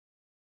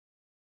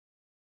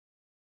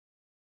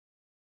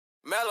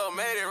Marshmello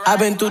made it right. I've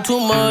been through too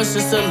much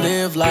just to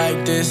live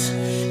like this.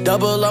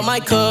 Double up my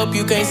cup,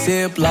 you can't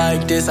sip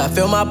like this. I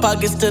fill my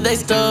pockets till they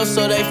stuff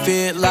so they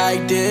fit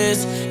like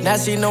this. Now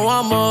she know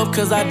I'm up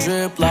cause I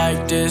drip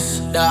like this.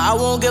 Now I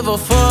won't give a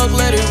fuck,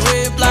 let it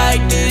rip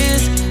like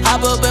this.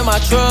 Hop up in my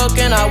truck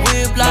and I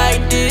whip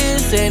like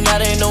this. And now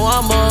they know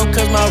I'm up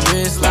cause my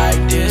wrist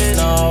like this.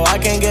 No, I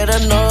can't get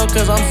enough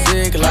cause I'm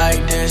sick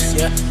like this,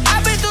 yeah.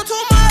 I've been through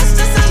too much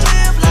just to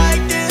live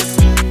like this.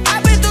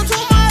 I've been through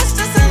too much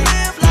just to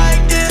live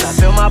like this. I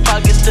fill my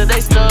pockets till they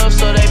stuff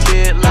so they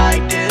fit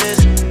like this.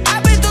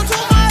 I've been through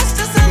too much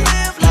just to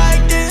live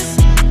like this.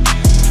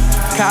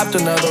 Copped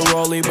another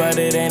rollie, but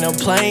it ain't a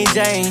plain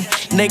Jane.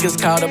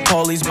 Niggas call the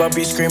police, but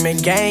be screaming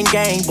gang,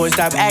 gang. Boy,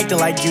 stop acting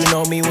like you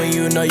know me when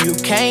you know you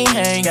can't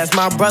hang. That's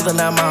my brother,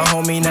 not my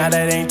homie, now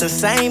that ain't the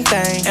same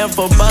thing. And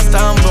for Busta,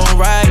 I'm gon'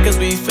 ride, cause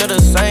we feel the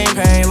same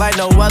pain. Like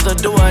no other,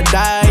 do or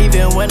die,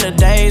 even when the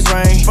days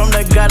rain. From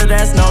the gutter,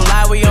 that's no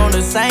lie, we on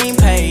the same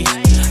page.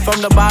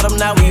 From the bottom,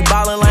 now we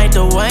ballin' like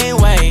the Wayne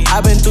Way.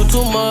 I've been through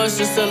too much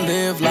just to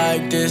live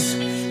like this.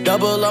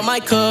 Double up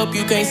my cup,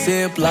 you can't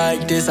sip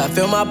like this. I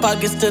fill my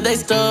pockets till they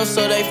stuff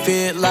so they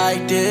fit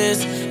like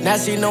this. Now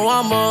she know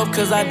I'm up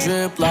cause I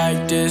drip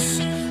like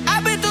this.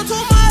 I've been through too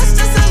much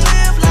just to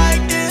live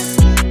like this.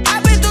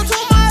 I've been through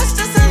too much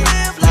just to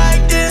live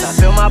like this.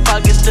 I fill my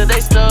pockets till they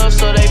stuff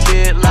so they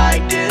fit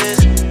like this.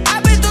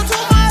 I've been through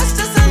too much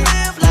just to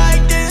live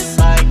like this.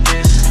 Like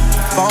this.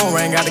 Phone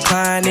ring, I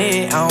decline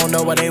it. I don't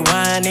know what they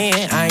whining.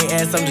 I ain't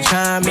asked them to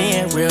chime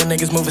in. Real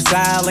niggas moving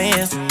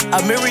silence.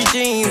 Amiri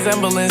jeans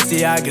and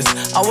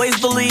Balenciagas. Always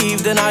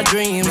believed in our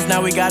dreams,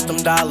 now we got them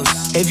dollars.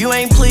 If you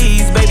ain't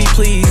pleased, baby,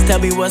 please tell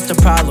me what's the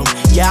problem.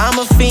 Yeah, I'm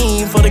a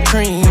fiend for the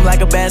cream, like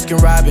a Baskin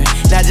Robbins.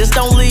 Now just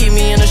don't leave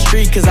me in the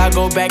street, cause I'll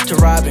go back to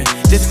robbing.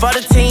 This for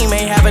the team,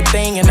 ain't have a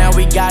thing, and now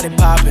we got it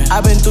poppin'.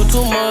 I've been through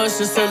too much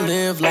just to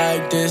live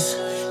like this.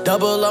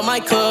 Double up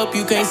my cup,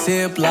 you can't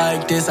sip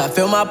like this. I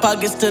fill my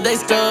pockets till they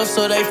stuff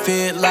so they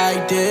fit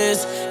like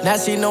this. Now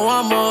she know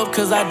I'm up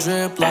cause I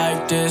drip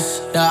like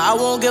this. Now I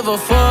won't give a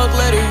fuck,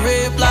 let it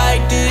rip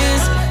like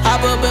this.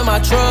 Hop up in my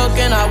truck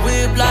and I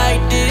whip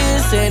like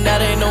this. And now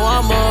they know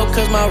I'm up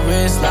cause my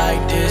wrist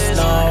like this.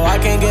 No, I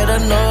can't get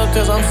enough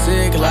cause I'm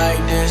sick like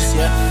this,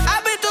 yeah.